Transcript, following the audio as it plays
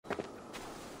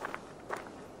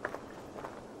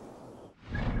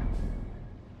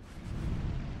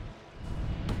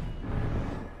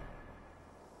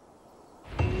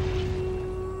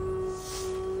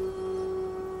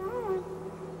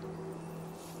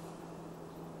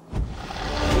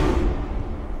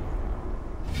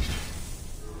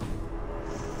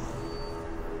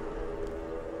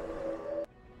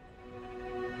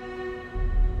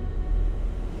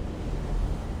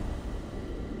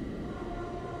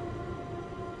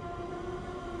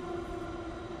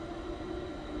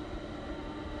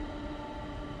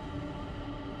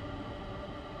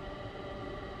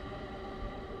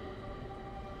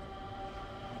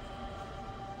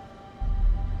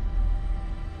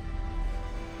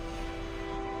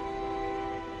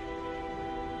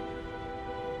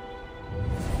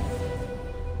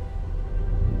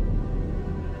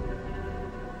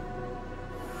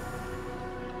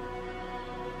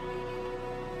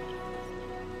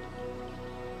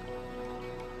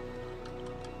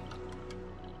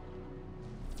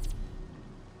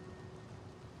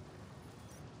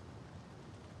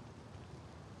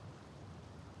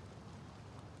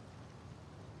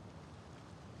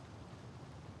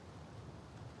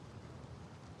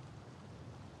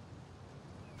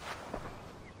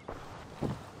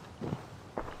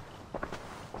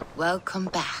Welcome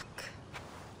back.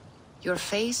 Your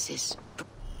face is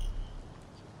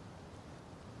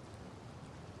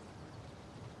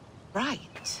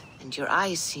bright, and your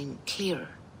eyes seem clearer.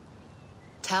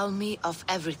 Tell me of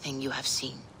everything you have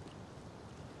seen.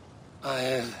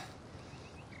 I've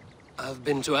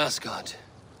been to Asgard,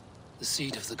 the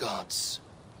seat of the gods.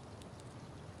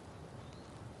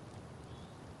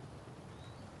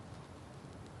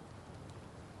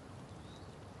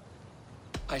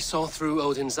 I saw through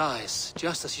Odin's eyes,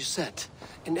 just as you said.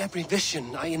 In every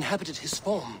vision, I inhabited his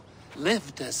form,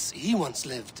 lived as he once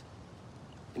lived.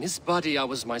 In his body, I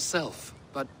was myself,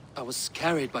 but I was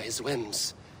carried by his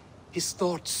whims. His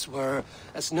thoughts were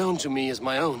as known to me as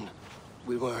my own.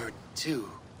 We were two,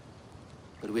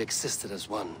 but we existed as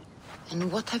one.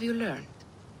 And what have you learned?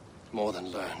 More than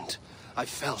learned. I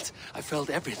felt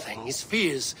everything. His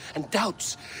fears and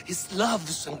doubts, his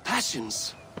loves and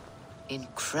passions.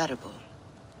 Incredible.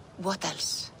 What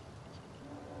else?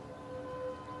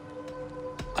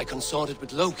 I consorted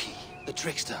with Loki, the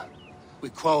trickster. We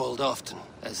quarreled often,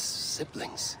 as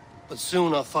siblings. But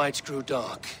soon our fight grew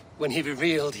dark. When he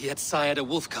revealed he had sired a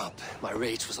wolf cub, my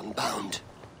rage was unbound.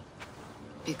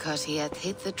 Because he had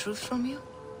hid the truth from you?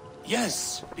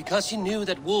 Yes, because he knew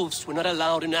that wolves were not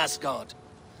allowed in Asgard.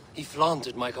 He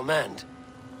flaunted my command.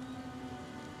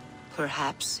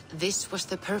 Perhaps this was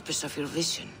the purpose of your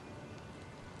vision.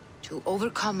 To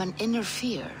overcome an inner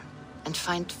fear and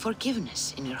find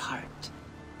forgiveness in your heart.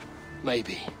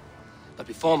 Maybe. But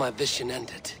before my vision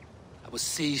ended, I was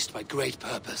seized by great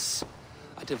purpose.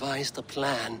 I devised a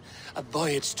plan, a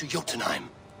voyage to Jotunheim.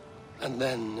 And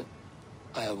then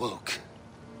I awoke.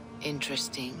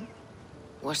 Interesting.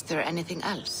 Was there anything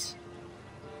else?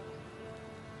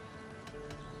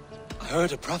 I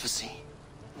heard a prophecy.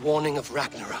 Warning of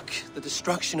Ragnarok, the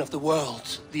destruction of the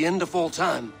world, the end of all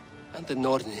time. And the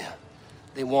Nornir.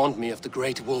 They warned me of the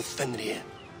great wolf Fenrir,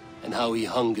 and how he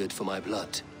hungered for my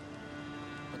blood.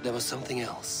 But there was something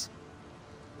else.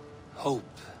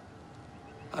 Hope.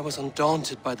 I was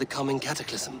undaunted by the coming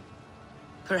cataclysm.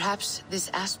 Perhaps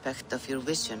this aspect of your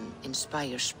vision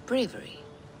inspires bravery.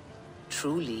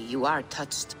 Truly, you are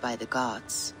touched by the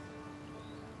gods.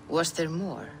 Was there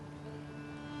more?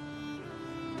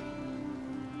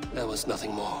 There was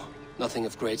nothing more. Nothing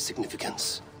of great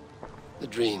significance. The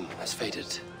dream has faded.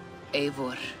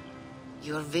 Eivor,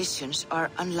 your visions are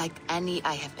unlike any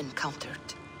I have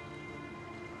encountered.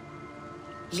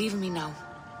 Leave me now.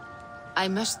 I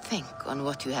must think on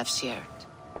what you have shared.